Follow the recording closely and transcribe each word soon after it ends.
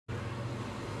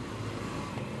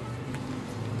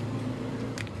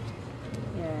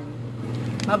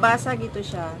Mabasag ito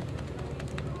siya.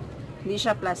 Hindi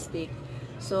siya plastic.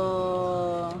 So,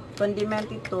 condiment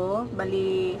ito.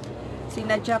 Bali,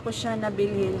 sinadya ko siya na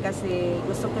bilhin kasi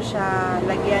gusto ko siya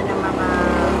lagyan ng mga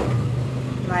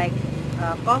like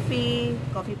coffee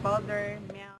powder,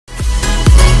 milk.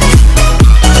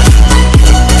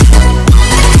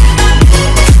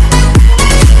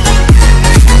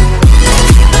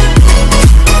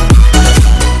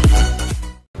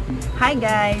 Hi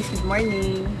guys, good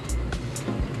morning.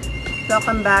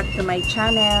 Welcome back to my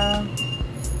channel.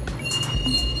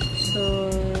 So,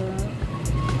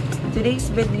 today's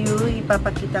video,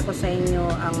 ipapakita ko sa inyo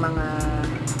ang mga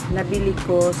nabili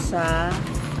ko sa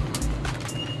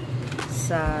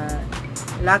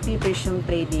Lucky Pesos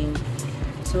Trading.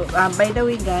 So, by the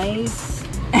way guys,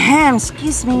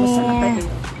 excuse me.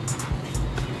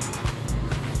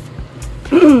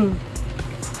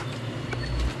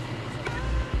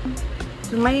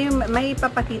 So, may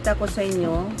ipapakita ko sa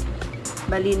inyo.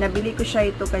 Bali, nabili ko siya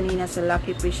ito kanina sa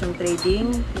Lucky Pesos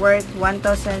Trading worth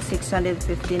 1,659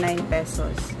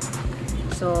 pesos.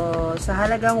 So, sa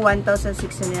halagang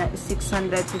 1,659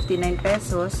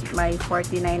 pesos, may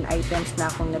 49 items na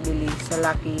akong nabili sa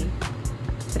Lucky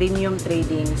Premium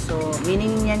Trading. So,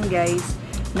 meaning yan guys,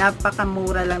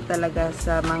 napakamura lang talaga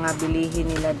sa mga bilihin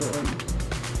nila doon.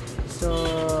 So,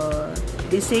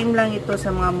 the same lang ito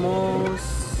sa mga malls.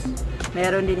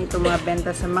 Meron din ito mga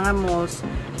benta sa mga malls.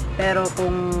 Pero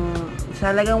kung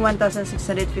sa halagang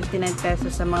 1,659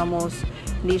 pesos sa mga malls,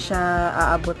 hindi siya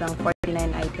aabot ng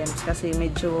 49 items kasi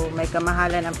medyo may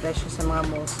kamahalan ang presyo sa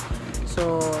mga malls.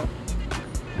 So,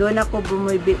 doon ako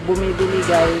bumibili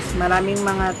guys. Maraming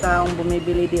mga taong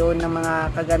bumibili doon ng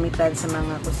mga kagamitan sa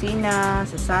mga kusina,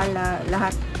 sa sala,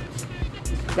 lahat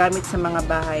gamit sa mga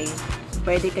bahay. So,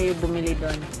 pwede kayo bumili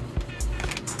doon.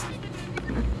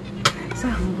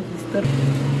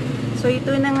 So,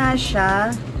 ito na nga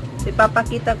siya.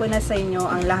 Ipapakita ko na sa inyo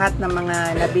ang lahat ng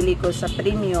mga nabili ko sa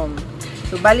premium.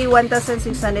 So, bali 1,659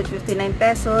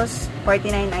 pesos,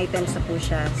 49 items na po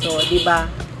siya. So, diba?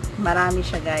 Marami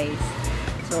siya guys.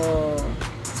 So,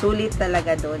 sulit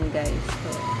talaga doon guys. So,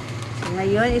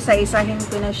 ngayon, isa-isahin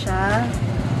ko na siya.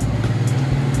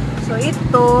 So,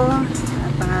 ito,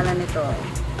 ang pangalan nito.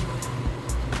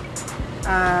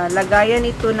 Lagayan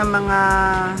ito ng mga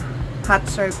hot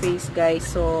surface guys.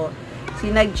 So,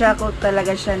 sinadya ko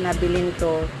talaga siya na bilhin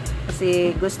to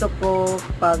kasi gusto ko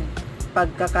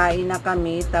pagkakain na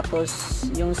kami tapos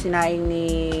yung sinaing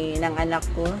ng anak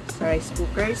ko sa rice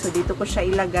cooker. So, dito ko siya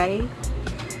ilagay.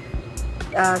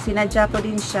 Sinadya ko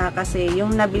din siya kasi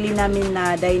yung nabili namin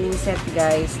na dining set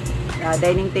guys,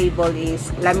 dining table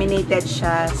is laminated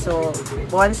siya. So,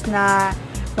 once na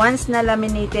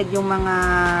laminated yung mga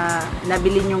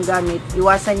nabili nyong gamit,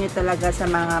 iwasan nyo talaga sa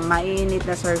mga mainit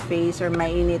na surface or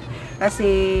mainit kasi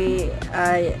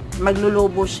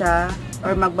maglulubo siya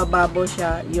or magbababo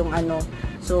siya yung ano.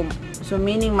 So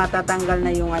meaning matatanggal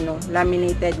na yung ano,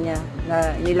 laminated niya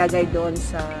na nilagay doon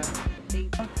sa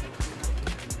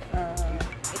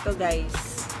ito guys.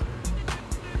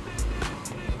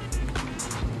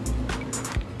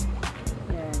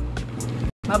 Yan.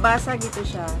 Mabasag ito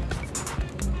siya.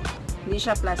 Hindi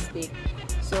siya plastic.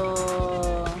 So,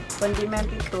 condiment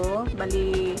ito.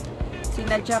 Bali,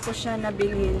 sinadya ko siya na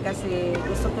bilhin kasi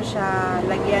gusto ko siya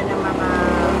lagyan ng mga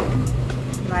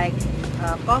like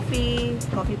coffee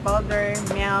powder,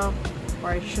 milk,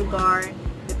 or sugar.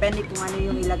 Depende kung ano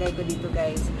yung ilagay ko dito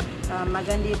guys.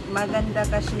 Maganda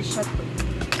kasi siya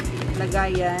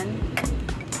lagayan.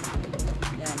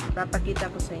 Yan. Papakita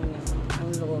ko sa inyo ang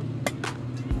loob.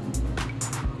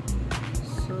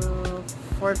 So,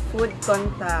 for food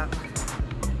contact.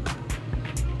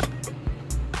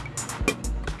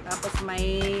 Tapos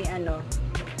may ano,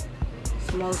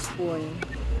 small spoon.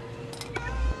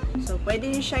 So, pwede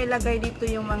nyo siya ilagay dito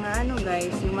yung mga ano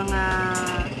guys, yung mga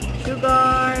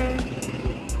sugar.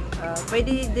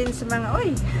 Pwede din sa mga,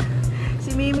 oy,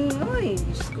 si Miming, oy,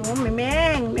 Diyos ko,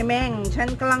 Mimeng,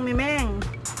 siyan ka lang Mimeng.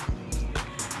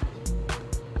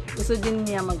 Gusto din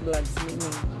niya mag-vlog si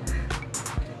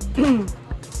Mimeng.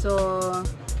 So,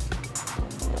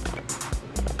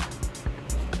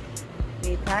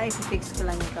 wait ha, i-fix ko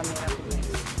lang yung camera ko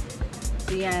guys.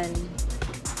 So, yan.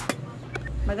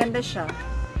 Maganda siya.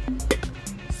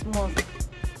 Smooth.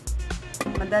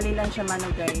 Madali lang siya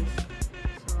mano guys.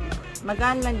 So,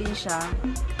 magaan lang din siya.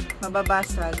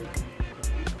 Mababasag.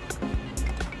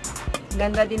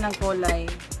 Ganda din ng kulay.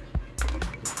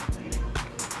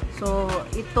 So,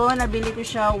 ito, nabili ko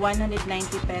siya 190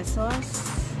 pesos.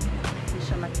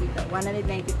 Makita,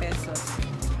 190 pesos.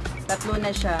 Tatlo na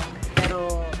siya,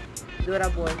 pero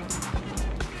durable.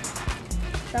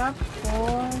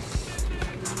 Tapos,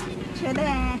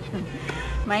 Tada!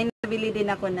 May nabili din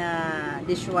ako na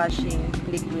dishwashing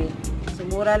liquid. So,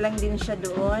 mura lang din siya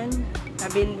doon.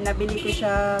 Nabili ko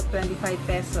siya 25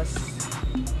 pesos.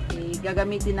 Okay,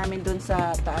 gagamitin namin doon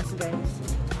sa taas, guys.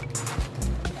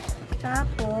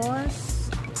 Tapos,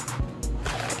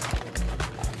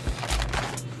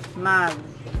 mug.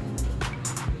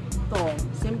 Ito,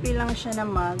 simple lang siya na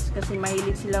mugs kasi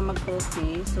mahilig sila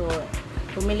mag-coffee. So,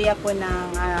 pumili ako ng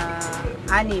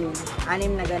 6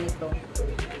 na ganito.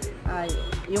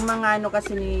 Yung mga ano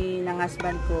kasi ng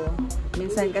husband ko,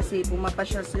 minsan kasi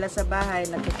pumapasyal sila sa bahay,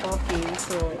 nagko-coffee.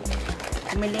 So,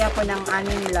 pumili ako ng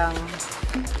 6 lang.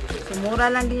 So, mura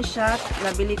lang din siya.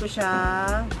 Nabili ko siya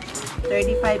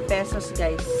 35 pesos,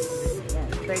 guys.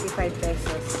 Yan, 35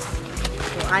 pesos.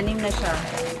 So, 6 na siya.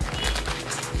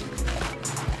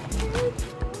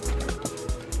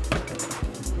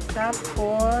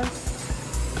 Tapos,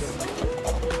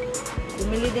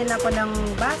 bumili din ako ng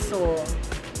baso.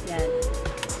 Yan.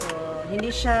 So,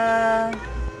 hindi siya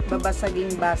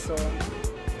babasaging baso.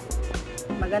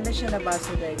 Maganda siya na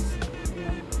baso, guys.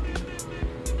 Ayan.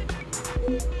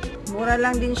 Mura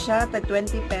lang din siya, tag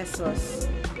 20 pesos.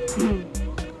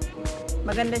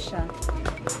 Maganda siya.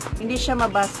 Hindi siya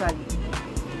mabasag.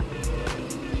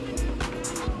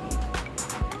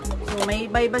 So, may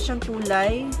iba-iba siyang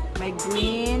kulay. May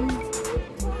green.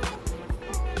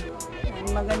 Ayan,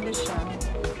 maganda siya.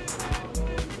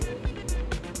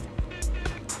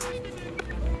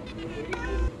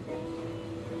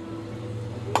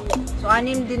 So,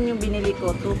 6 din yung binili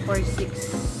ko.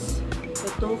 246. So,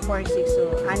 246. So,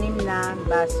 6 na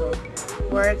baso.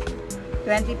 Worth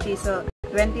 20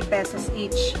 pesos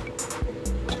each.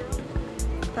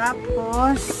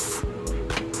 Tapos,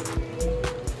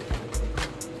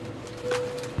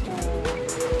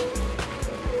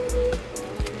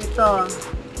 ito,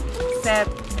 set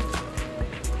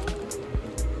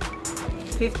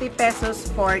 50 pesos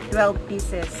for 12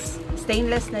 pieces.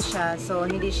 Stainless na siya, so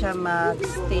hindi siya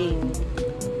mag-stain.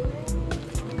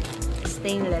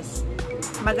 Stainless.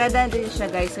 Maganda din siya,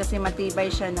 guys, kasi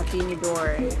matibay siya na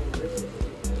tinidor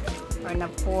or na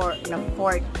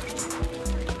fork.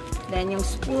 Then yung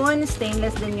spoon,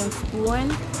 stainless din yung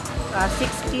spoon.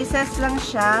 6 pieces lang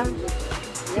siya.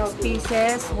 6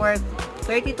 pieces worth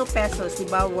 32 pesos.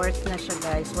 Diba? Worth na siya,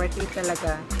 guys. Worth it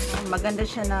talaga. Maganda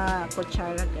siya na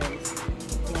kutsara, guys.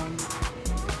 Yan.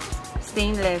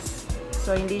 Stainless.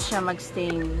 So, hindi siya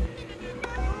mag-stain.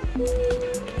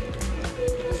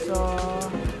 So,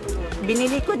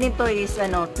 binili ko nito is,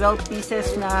 12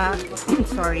 pieces na,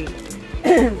 sorry,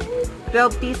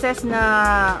 12 pieces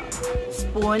na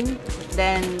spoon,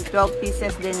 then 12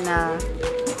 pieces din na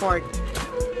fork.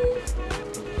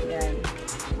 Yan.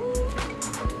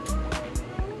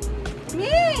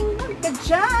 Ming! Huwag ka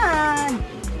dyan!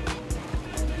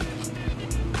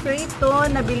 So, ito,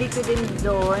 nabili ko din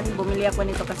doon. Bumili ako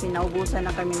nito kasi naubusan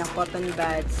na kami ng cotton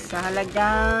buds. Sa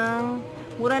halagang,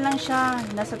 mura lang siya.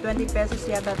 Nasa 20 pesos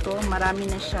yata to. Marami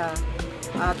na siya.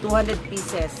 200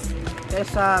 pieces. Pero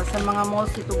sa mga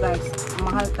malls ito, guys,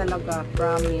 mahal talaga.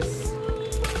 Promise.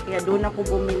 Kaya doon ako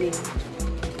bumili.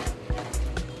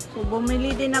 So,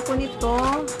 bumili din ako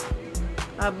nito.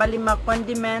 Balima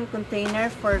condiment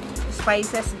container for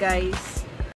spices, guys.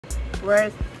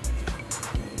 Worth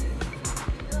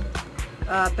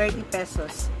 30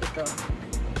 pesos ito.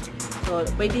 So,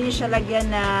 pwede niyo siya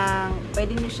lagyan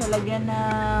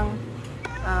ng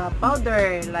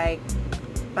powder like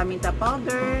paminta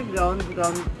powder,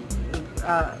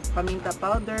 paminta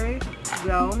powder,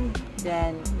 ground,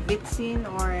 then vitsin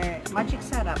or magic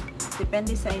syrup.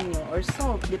 Depende sa inyo. Or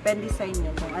salt. Depende sa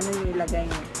inyo kung ano yung ilagay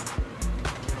niyo.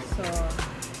 So,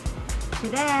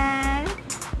 tada!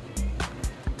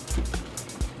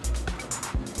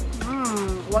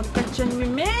 Huwag ka dyan,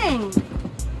 Miming!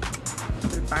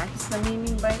 Pass na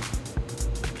Miming bite.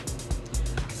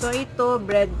 So, ito,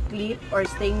 bread clip or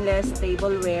stainless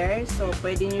tableware. So,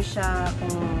 pwede nyo siya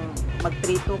kung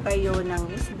magprito kayo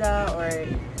ng isda or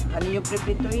ano yung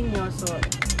preprituin nyo. So,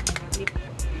 clip.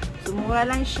 So, mura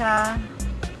lang siya.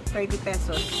 30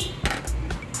 pesos.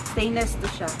 Stainless to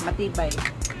siya. Matibay.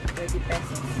 30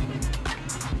 pesos.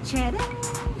 Cheddar!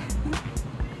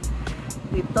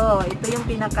 Ito yung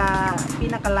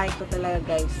pinaka-like ko talaga,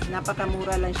 guys.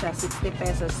 Napakamura lang siya, 60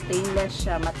 pesos. Stainless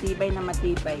siya, matibay na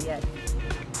matibay yan.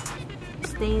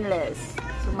 Stainless.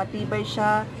 So matibay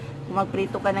siya. Kung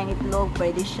magprito ka ng itlog,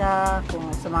 pwede siya. Kung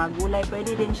sa mga gulay,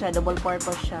 pwede din siya. Double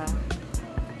purpose siya.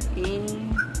 Okay.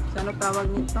 So ano tawag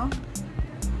nito?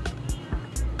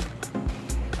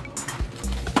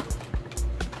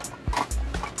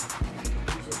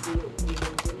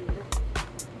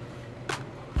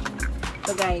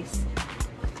 So guys,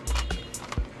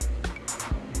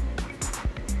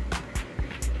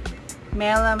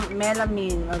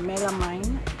 melamine or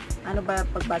melamine. Ano ba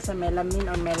pagbasa? Melamine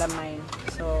or melamine.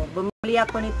 So, bumili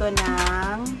ako nito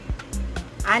ng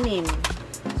 6.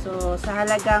 So, sa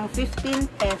halagang 15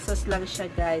 pesos lang siya,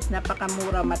 guys.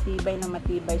 Napakamura, matibay na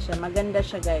matibay siya. Maganda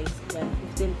siya, guys. Yan,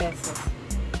 15 pesos.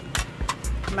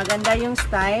 Maganda yung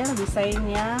style, design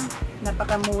niya.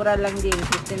 Napakamura lang din,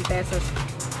 15 pesos.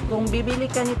 Kung bibili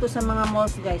ka nito sa mga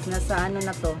malls, guys, nasa ano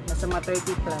na to? Nasa mga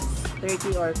 30 plus.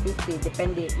 30 or 50,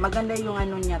 depende. Maganda yung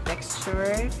ano niya,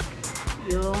 texture.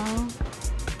 Yung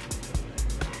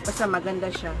basta maganda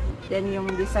siya. Then, yung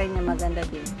design niya maganda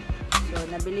din. So,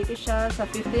 nabili ko siya sa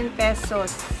 15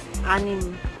 pesos.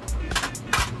 6.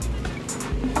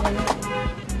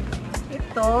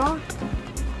 Ito,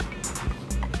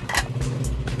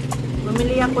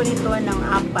 bumili ako nito ng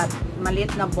 4.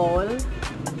 Maliit na bowl.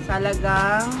 Sa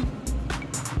halagang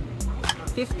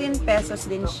 15 pesos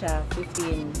din siya.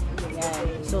 15. Yan.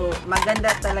 So,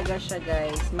 maganda talaga siya,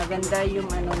 guys. Maganda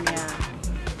yung ano niya.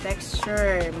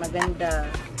 Texture. Maganda.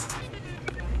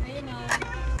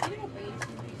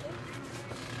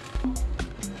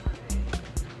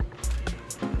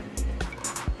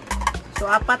 So,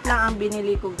 4 lang ang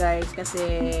binili ko, guys, kasi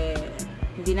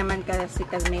hindi naman kasi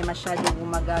kami masyadong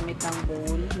gumagamit ng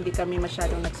bowl. Hindi kami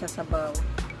masyadong nagsasabaw.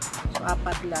 So,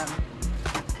 4 lang.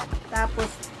 Tapos,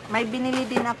 may binili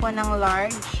din ako ng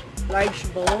large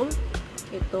bowl.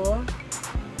 Ito.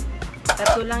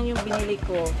 3 lang yung binili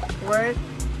ko. Worth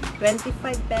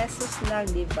 25 pesos lang,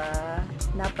 diba?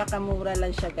 Napakamura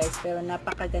lang siya, guys, pero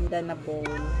napakaganda na bowl.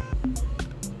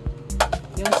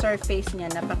 Yung surface niya,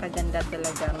 napakaganda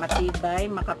talaga. Matibay,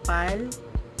 makapal.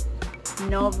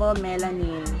 Novo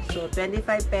Melanin. So,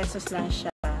 25 pesos lang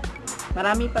siya.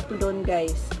 Marami pa to doon,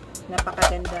 guys.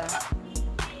 Napakaganda.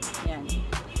 Yan.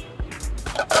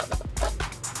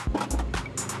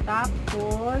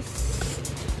 Tapos,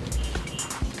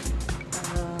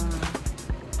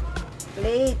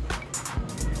 plate.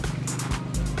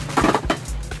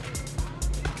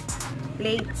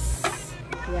 Plates.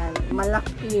 Yan.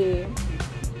 Malaki.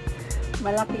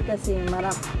 Malaki kasi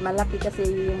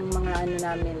yung mga ano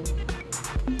namin.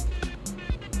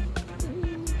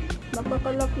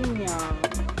 Napakalaki niya.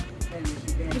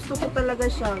 Gusto ko talaga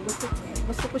siya.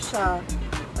 Gusto ko siya.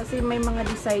 Kasi may mga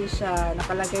design siya.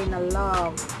 Nakalagay na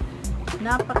love.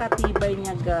 Napakatibay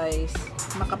niya, guys.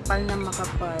 Makapal na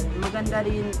makapal.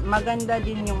 Maganda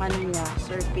din yung ano niya,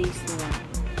 surface niya.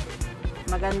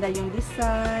 Maganda yung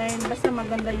design. Basta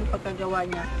maganda yung pagkagawa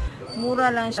niya.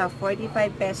 Mura lang siya.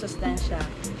 45 pesos lang siya.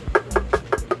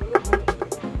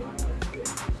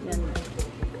 Yan.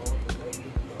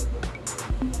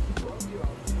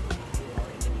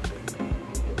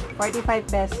 $45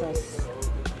 pesos.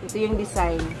 Ito yung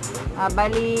design.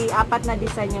 Bali, 4 na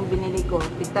design yung binili ko.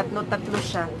 Tatlo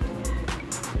siya.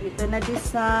 Ito na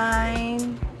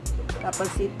design.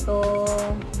 Tapos ito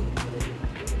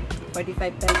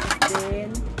 45 pesos din.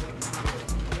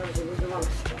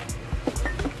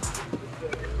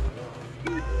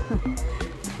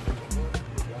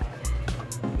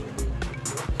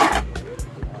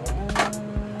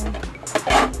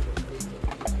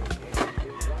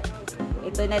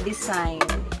 Ito na design.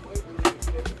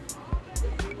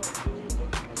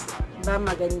 Ba,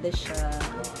 maganda siya.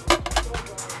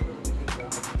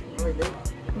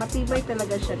 Matibay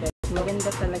talaga siya, guys. Maganda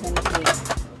talaga na plate.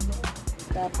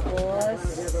 Tapos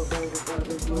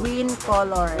green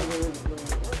color.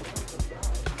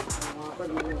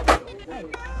 Ay,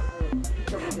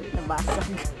 nabasag.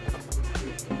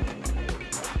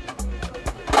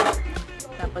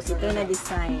 Tapos ito na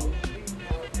design.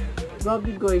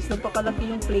 Grabe, guys, napakalaki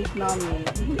yung plate namin.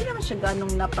 Hindi naman siya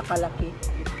ganong napakalaki.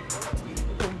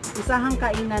 Isahang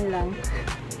kainan lang.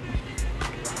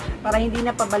 Para hindi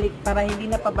na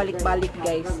pabalik-balik,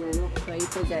 guys. So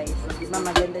ito, guys.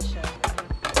 Maganda siya.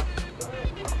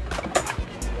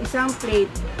 Isang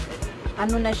plate,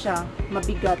 ano na siya,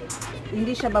 mabigat.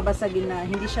 Hindi siya babasagin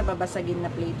na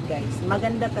plate, guys.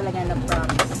 Maganda talaga na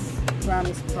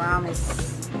promise.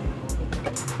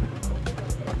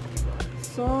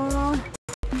 So,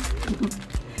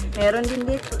 meron din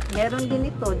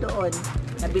ito doon.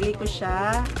 Nabili ko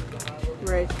siya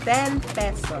worth 10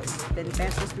 pesos. 10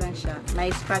 pesos lang siya.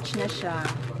 May scratch na siya.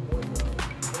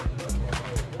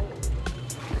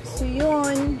 So,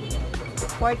 yun.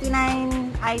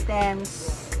 49 items.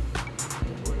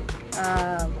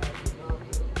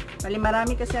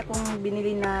 Marami kasi akong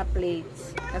binili na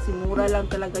plates. Kasi mura lang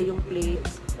talaga yung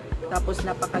plates. Tapos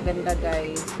napakaganda,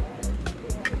 guys.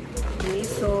 Okay,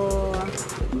 so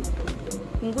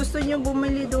kung gusto nyo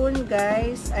bumili doon,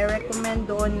 guys, I recommend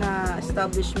doon na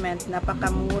establishment.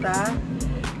 Napakamura.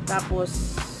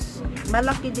 Tapos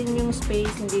malaki din yung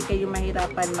space, hindi kayo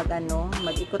mahirapan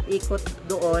mag-ikot-ikot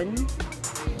doon.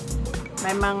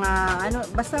 May mga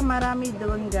basta marami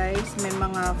doon guys, may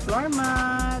mga floor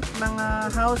mat,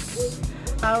 mga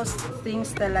house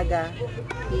things talaga.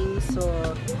 Okay, so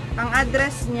ang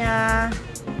address niya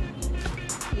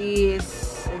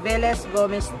is Veles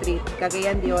Gomez Street,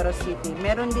 Cagayan de Oro City.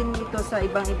 Meron din ito sa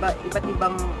iba't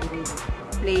ibang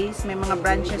place, may mga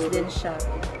branches din siya.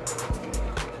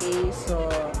 Okay, so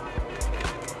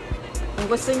kung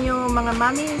gusto nyo mga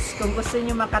mamis, kung gusto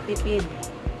nyo makatipid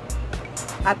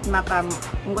at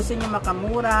kung gusto nyo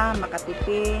makamura,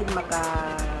 makatipid,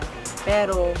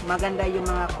 pero maganda yung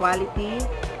mga quality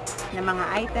ng mga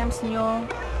items nyo,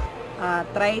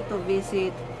 try to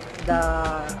visit the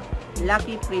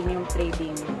Lucky Premium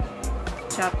Trading.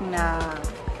 Check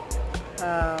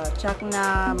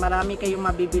na marami kayong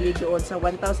mabibili doon sa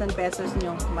 1,000 pesos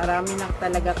nyo. Marami na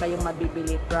talaga kayong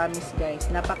mabibili. Promise guys.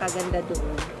 Napakaganda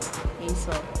doon. Okay,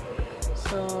 so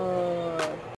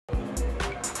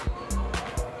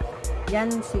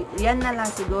yan na lang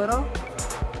siguro.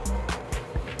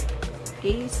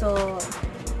 Okay, so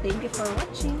thank you for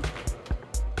watching.